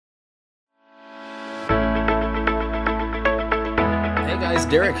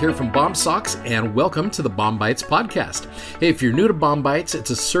guys, Derek here from Bomb Socks, and welcome to the BOM-BITES podcast. Hey, if you're new to BOM-BITES,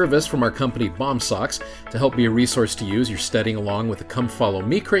 it's a service from our company Bomb Socks to help be a resource to use. You're studying along with the Come Follow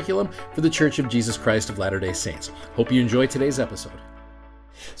Me curriculum for the Church of Jesus Christ of Latter-day Saints. Hope you enjoy today's episode.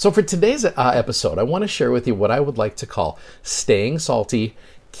 So for today's episode, I want to share with you what I would like to call staying salty,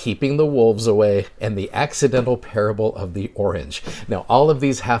 keeping the wolves away, and the accidental parable of the orange. Now, all of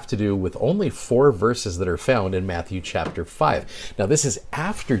these have to do with only 4 verses that are found in Matthew chapter 5. Now, this is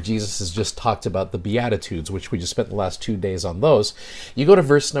after Jesus has just talked about the Beatitudes, which we just spent the last 2 days on those. You go to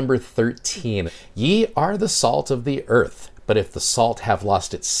verse number 13. Ye are the salt of the earth. But if the salt have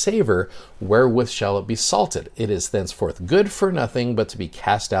lost its savor, wherewith shall it be salted? It is thenceforth good for nothing but to be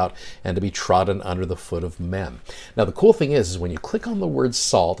cast out and to be trodden under the foot of men. Now, the cool thing is when you click on the word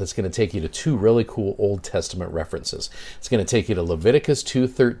salt, it's going to take you to 2 really cool Old Testament references. It's going to take you to Leviticus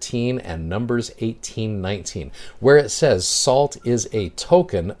 2:13 and Numbers 18:19, where it says salt is a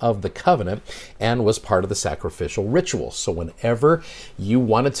token of the covenant and was part of the sacrificial ritual. So whenever you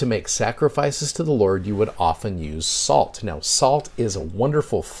wanted to make sacrifices to the Lord, you would often use salt. Now, salt is a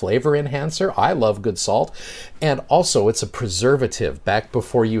wonderful flavor enhancer. I love good salt. And also, it's a preservative. Back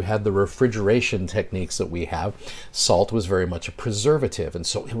before you had the refrigeration techniques that we have, salt was very much a preservative. And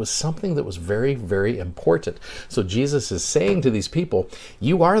so it was something that was very, very important. So Jesus is saying to these people,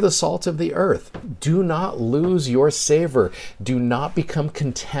 you are the salt of the earth. Do not lose your savor. Do not become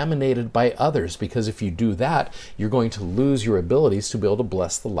contaminated by others, because if you do that, you're going to lose your abilities to be able to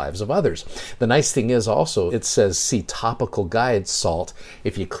bless the lives of others. The nice thing is also, it says, see topical guide salt.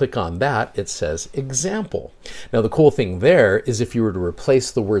 If you click on that, it says example. Now, the cool thing there is if you were to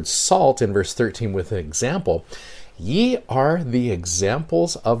replace the word salt in verse 13 with an example, ye are the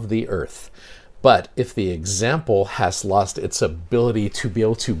examples of the earth. But if the example has lost its ability to be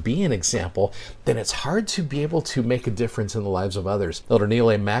able to be an example, then it's hard to be able to make a difference in the lives of others. Elder Neal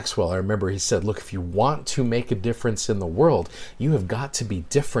A. Maxwell, I remember he said, look, if you want to make a difference in the world, you have got to be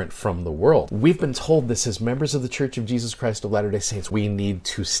different from the world. We've been told this as members of the Church of Jesus Christ of Latter-day Saints. We need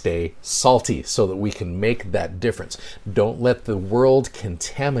to stay salty so that we can make that difference. Don't let the world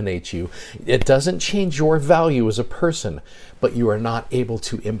contaminate you. It doesn't change your value as a person, but you are not able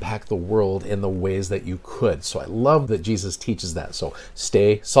to impact the world in the ways that you could. So I love that Jesus teaches that. So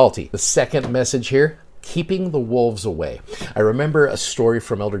stay salty. The second message here, keeping the wolves away. I remember a story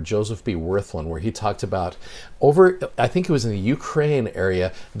from Elder Joseph B. Wirthlin where he talked about I think it was in the Ukraine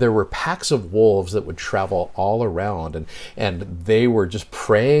area, there were packs of wolves that would travel all around, and they were just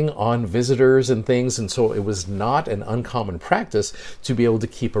preying on visitors and things. And so it was not an uncommon practice to be able to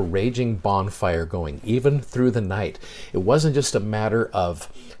keep a raging bonfire going, even through the night. It wasn't just a matter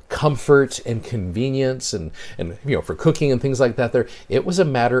of comfort and convenience and for cooking and things like that there. It was a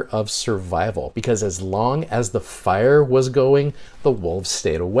matter of survival, because as long as the fire was going, the wolves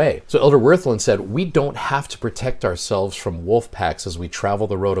stayed away. So Elder Wirthlin said, we don't have to protect ourselves from wolf packs as we travel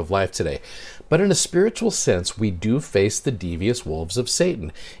the road of life today. But in a spiritual sense, we do face the devious wolves of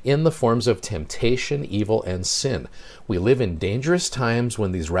Satan in the forms of temptation, evil, and sin. We live in dangerous times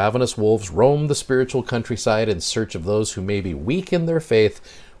when these ravenous wolves roam the spiritual countryside in search of those who may be weak in their faith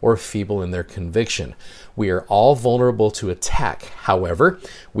or feeble in their conviction. We are all vulnerable to attack. However,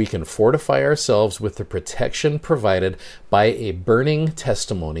 we can fortify ourselves with the protection provided by a burning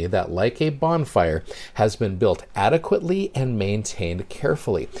testimony that, like a bonfire, has been built adequately and maintained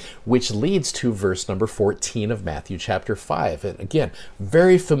carefully, which leads to verse number 14 of Matthew chapter 5. And again,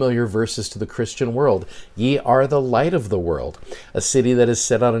 very familiar verses to the Christian world. Ye are the light of the world. A city that is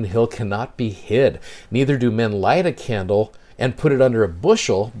set on an hill cannot be hid. Neither do men light a candle and put it under a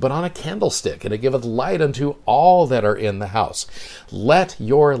bushel, but on a candlestick, and it giveth light unto all that are in the house. Let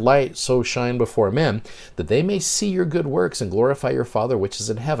your light so shine before men, that they may see your good works and glorify your Father which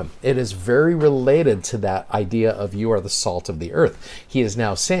is in heaven. It is very related to that idea of you are the salt of the earth. He is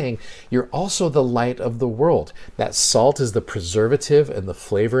now saying, you're also the light of the world. That salt is the preservative and the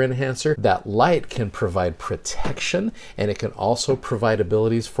flavor enhancer. That light can provide protection, and it can also provide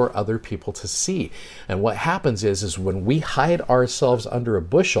abilities for other people to see. And what happens is when we hide ourselves under a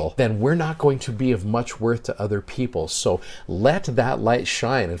bushel, then we're not going to be of much worth to other people. So let that light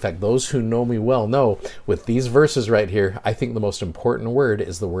shine. In fact, those who know me well know with these verses right here, I think the most important word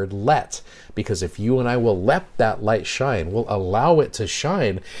is the word let. Because if you and I will let that light shine, we'll allow it to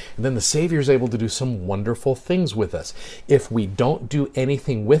shine, and then the Savior is able to do some wonderful things with us. If we don't do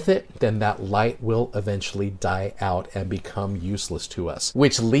anything with it, then that light will eventually die out and become useless to us.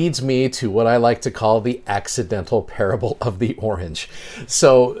 Which leads me to what I like to call the accidental parable of the orange.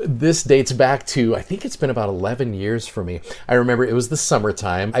 So this dates back to, I think it's been about 11 years for me. I remember it was the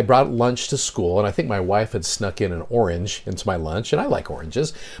summertime. I brought lunch to school, and I think my wife had snuck in an orange into my lunch, and I like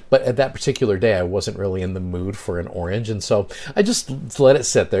oranges, but at that particular day, I wasn't really in the mood for an orange, and so I just let it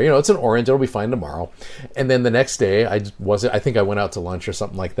sit there. It's an orange, it'll be fine tomorrow. And then the next day, I think I went out to lunch or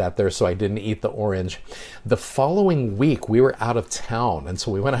something like that there, so I didn't eat the orange. The following week, we were out of town, and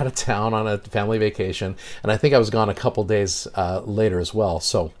so we went out of town on a family vacation, and I think I was gone a couple days later as well.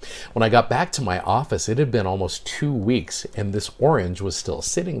 So when I got back to my office, it had been almost 2 weeks, and this orange was still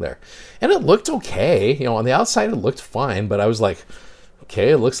sitting there. And it looked okay. On the outside, it looked fine, but I was like, okay,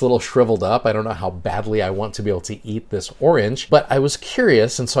 it looks a little shriveled up. I don't know how badly I want to be able to eat this orange, but I was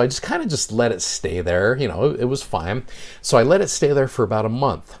curious, and so I just kind of just let it stay there. It was fine. So I let it stay there for about a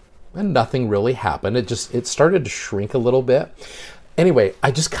month, and nothing really happened. It started to shrink a little bit. Anyway,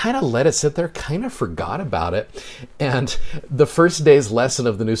 I just kind of let it sit there, kind of forgot about it. And the first day's lesson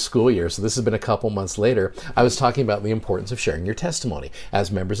of the new school year, so this has been a couple months later, I was talking about the importance of sharing your testimony as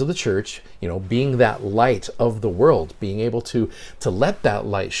members of the church, being that light of the world, being able to let that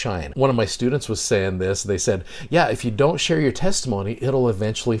light shine. One of my students was saying this. They said, yeah, if you don't share your testimony, it'll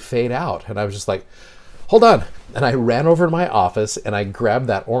eventually fade out. And I was just like, hold on. And I ran over to my office and I grabbed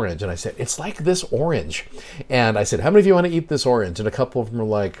that orange and I said, it's like this orange. And I said, how many of you want to eat this orange? And a couple of them were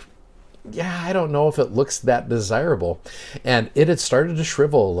like, yeah, I don't know if it looks that desirable. And it had started to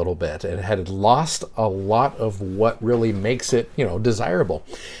shrivel a little bit and had lost a lot of what really makes it, desirable.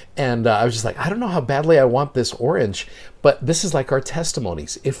 And I was just like, I don't know how badly I want this orange, but this is like our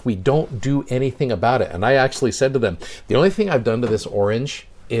testimonies if we don't do anything about it. And I actually said to them, the only thing I've done to this orange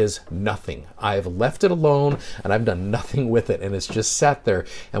is nothing. I've left it alone and I've done nothing with it, and it's just sat there.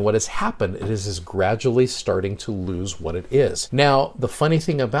 And what has happened, it is gradually starting to lose what it is. Now, the funny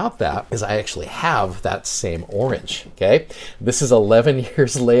thing about that is I actually have that same orange. Okay, this is 11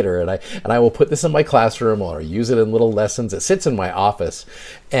 years later, and I will put this in my classroom or use it in little lessons. It sits in my office,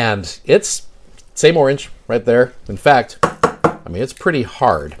 and it's same orange right there. In fact, it's pretty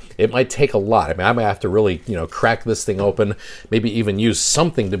hard. It might take a lot. I might have to really, crack this thing open, maybe even use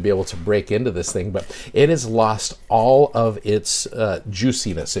something to be able to break into this thing, but it has lost all of its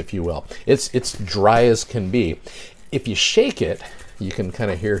juiciness, if you will. It's dry as can be. If you shake it, you can kind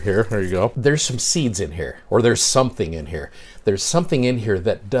of hear here, there you go. There's some seeds in here, or there's something in here. There's something in here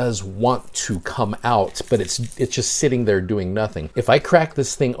that does want to come out, but it's just sitting there doing nothing. If I crack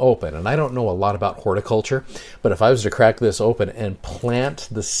this thing open, and I don't know a lot about horticulture, but if I was to crack this open and plant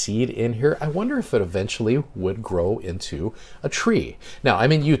the seed in here, I wonder if it eventually would grow into a tree. Now,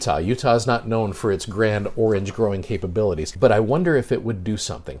 I'm in Utah. Utah is not known for its grand orange growing capabilities, but I wonder if it would do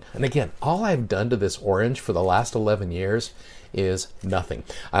something. And again, all I've done to this orange for the last 11 years is nothing.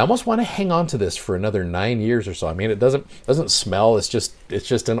 I almost want to hang on to this for another 9 years or so. It doesn't smell. It's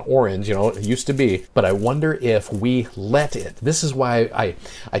just an orange, it used to be. But I wonder if we let it. This is why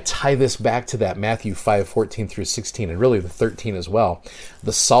I tie this back to that Matthew 5:14 through 16, and really the 13 as well.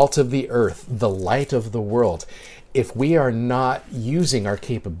 The salt of the earth, the light of the world. If we are not using our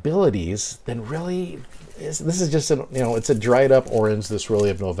capabilities, then really this is just it's a dried up orange that's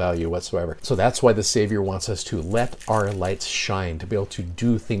really of no value whatsoever. So that's why the Savior wants us to let our lights shine, to be able to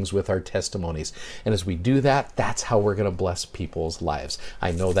do things with our testimonies. And as we do that, that's how we're going to bless people's lives.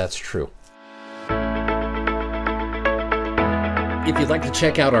 I know that's true. If you'd like to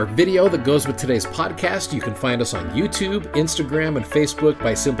check out our video that goes with today's podcast, you can find us on YouTube, Instagram, and Facebook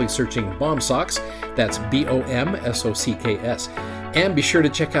by simply searching BOM-SOCKS. That's BOMSOCKS. And be sure to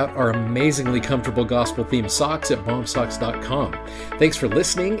check out our amazingly comfortable gospel-themed socks at BOMSOCKS.com. Thanks for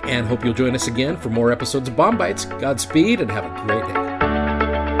listening, and hope you'll join us again for more episodes of BOM-BITES. Godspeed, and have a great day.